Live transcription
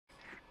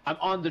I'm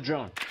on the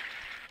drone.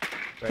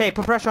 Okay,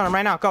 put pressure on him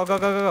right now. Go, go,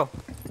 go, go, go.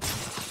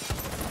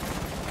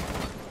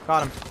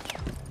 Got him.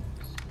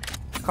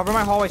 Cover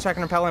my hallway so I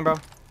can repel in, bro.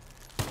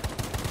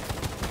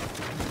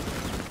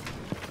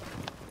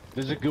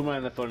 There's a Guma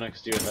on the floor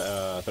next to you,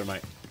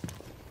 thermite.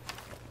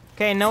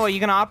 Okay, Noah, you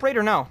gonna operate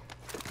or no?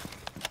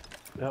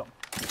 Yep.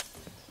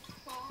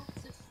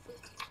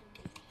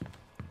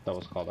 That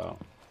was called out.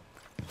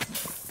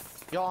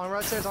 Yo, on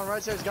right stairs,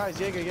 guys.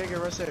 Jaeger,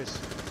 right stairs.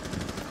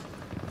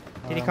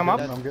 Did he come up?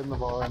 I'm getting the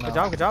ball right now. Good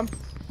job, good job.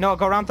 No,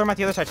 go around thermite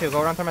the other side too.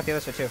 Go around thermite the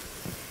other side too.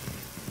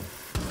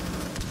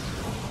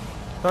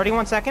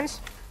 31 seconds.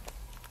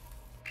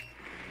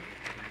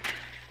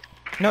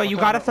 No, you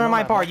gotta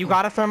thermite bar. You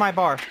gotta thermite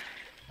bar.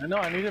 I know,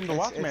 I need him to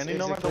watch me. I need to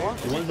know when to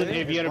watch me. One's an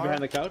aviator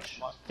behind the couch.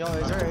 Yo,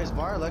 is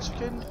bar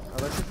electrified?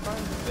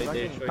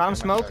 Got him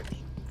smoke.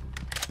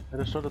 I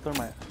just showed the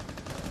thermite.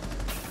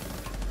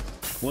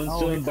 One's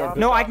still in bar.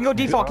 No, I can go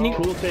default. Can you?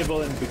 Pool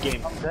table in the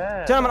game. I'm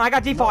dead. Gentlemen, I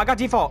got default. I got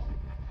default.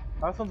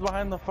 Last one's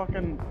behind the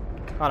fucking...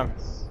 Got him.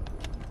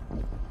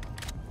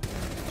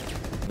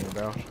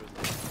 Bro.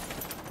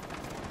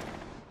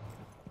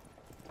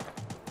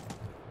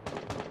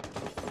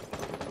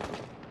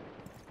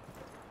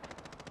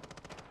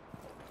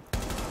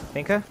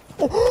 Finka?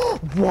 Oh,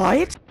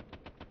 what?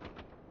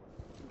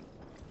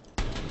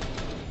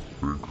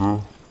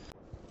 Finka?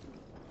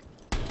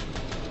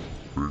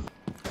 I'm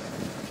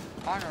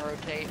gonna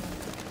rotate.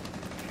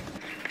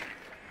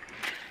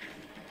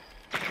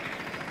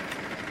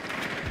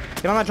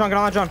 Get on that drone, get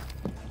on that drone.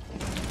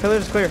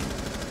 Pillars is clear.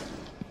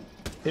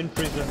 In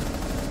freezer.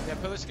 Yeah,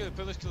 pillars clear.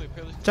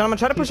 Gentlemen,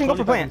 try to push and go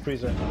for plant.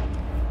 Freezer.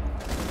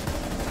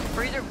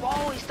 Freezer.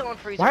 Oh, he's still in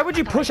freezer. Why would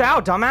you push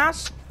out,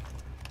 dumbass?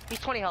 He's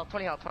 20 health.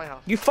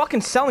 You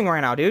fucking selling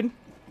right now, dude.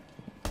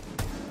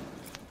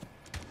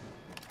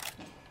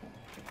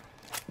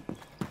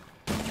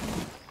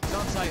 He's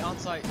on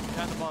site.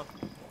 Behind the bomb.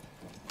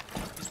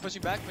 He's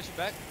pushing back. He's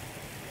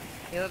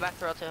in the back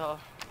to rotate hall.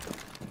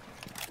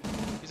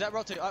 He's at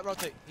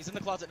rotate. He's in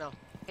the closet now.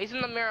 He's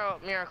in the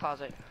mirror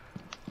closet.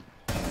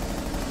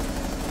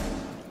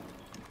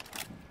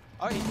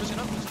 Alright, he's pushing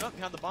up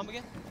behind the bomb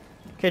again.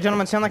 Okay,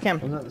 gentlemen, stand like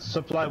him.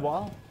 Supply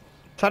wall.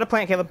 Try to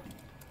plant, Caleb.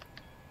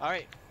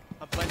 Alright,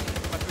 I'm flanking.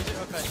 My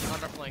freezer. Okay, he's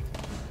on our flank.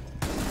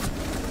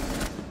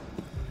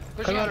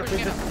 Pushing out.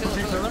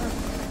 Pillar.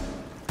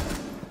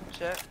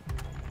 Shit.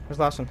 Where's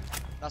the last one?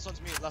 Last one's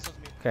me.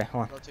 Okay,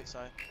 hold on. Rotate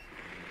side.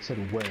 Said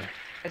where?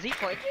 Is he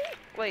flanking?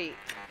 Wait.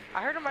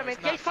 I heard him by No, man.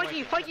 he's Yeah, not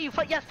he's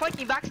flanking. Yes,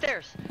 flanking.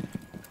 Backstairs.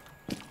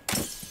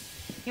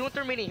 He went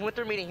through meeting.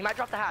 He might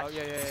drop the hatch. Oh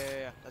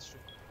yeah. That's true.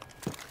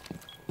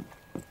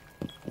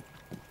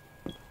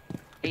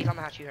 He's on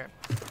the hatch. You hear him.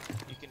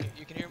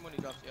 You can hear him when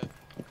he drops. Yeah.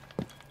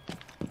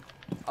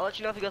 I'll let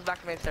you know if he goes back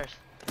to main stairs.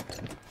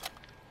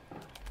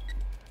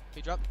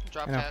 He dropped.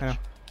 I know. I'm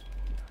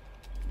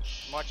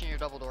watching your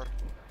double door.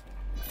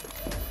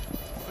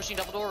 Pushing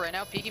double door right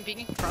now. Peeking.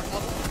 Front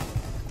level.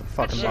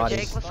 Fucking Shit, bodies.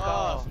 Jake, let's go.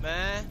 Oh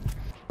man.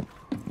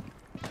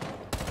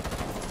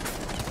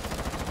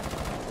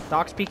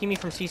 Doc's peeking me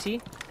from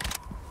CC.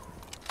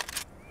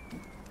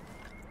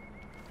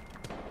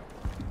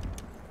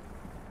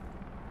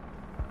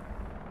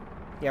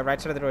 Yeah, right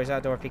side of the door. He's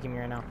out the door peeking me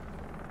right now.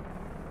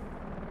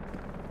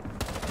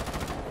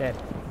 Dead.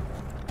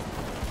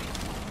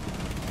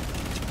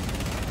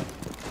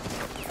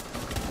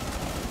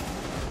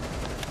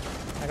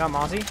 I got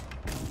Mozzie.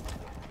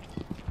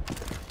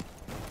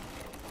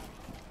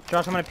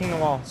 Josh, I'm gonna ping the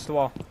wall. It's the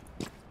wall.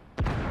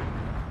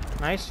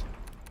 Nice.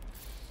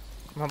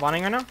 I'm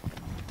bonding right now.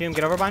 Doom,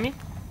 get over by me.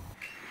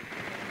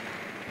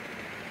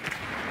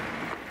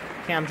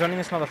 Okay, I'm joining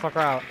this motherfucker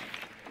out.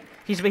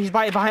 He's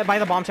by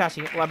the bomb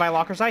chassis, by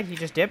locker side. He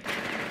just dipped.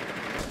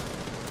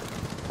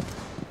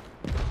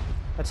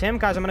 That's him,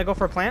 guys. I'm gonna go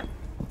for a plant.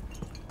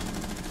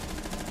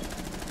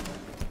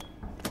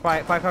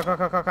 Quiet.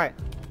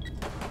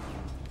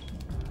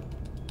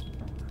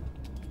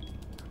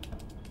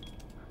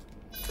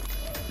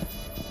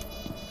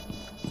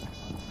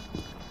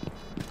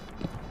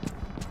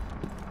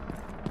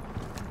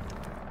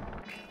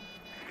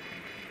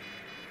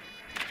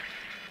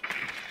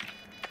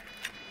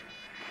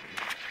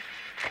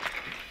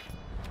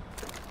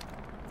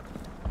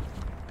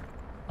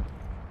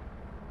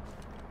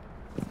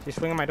 Is he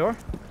swinging my door?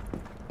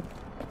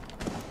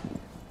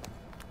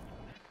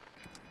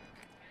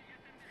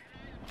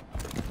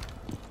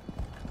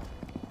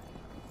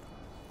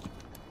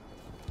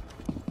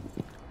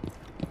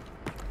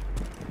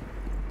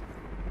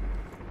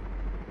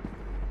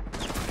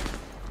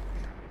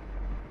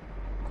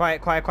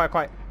 Quiet.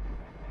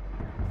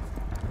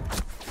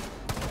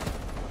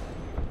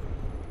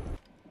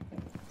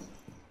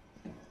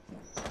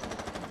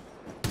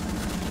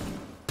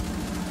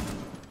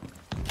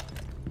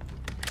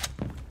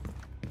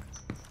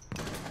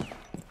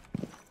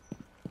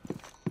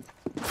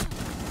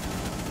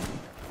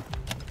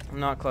 I'm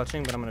not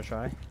clutching, but I'm gonna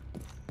try.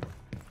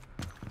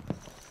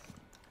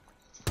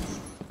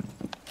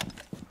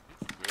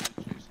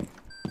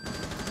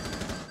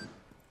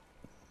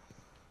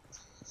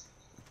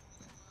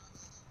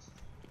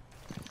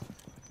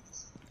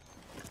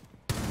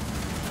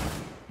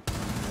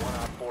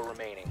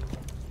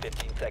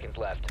 15 seconds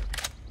left.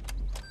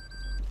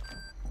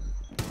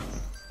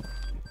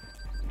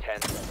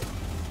 10 seconds.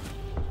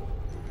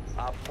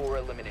 Op 4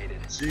 eliminated.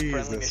 Friendly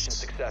mission Jesus.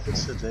 successful.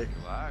 This shit's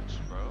Relax,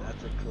 bro.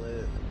 That's a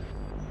clip.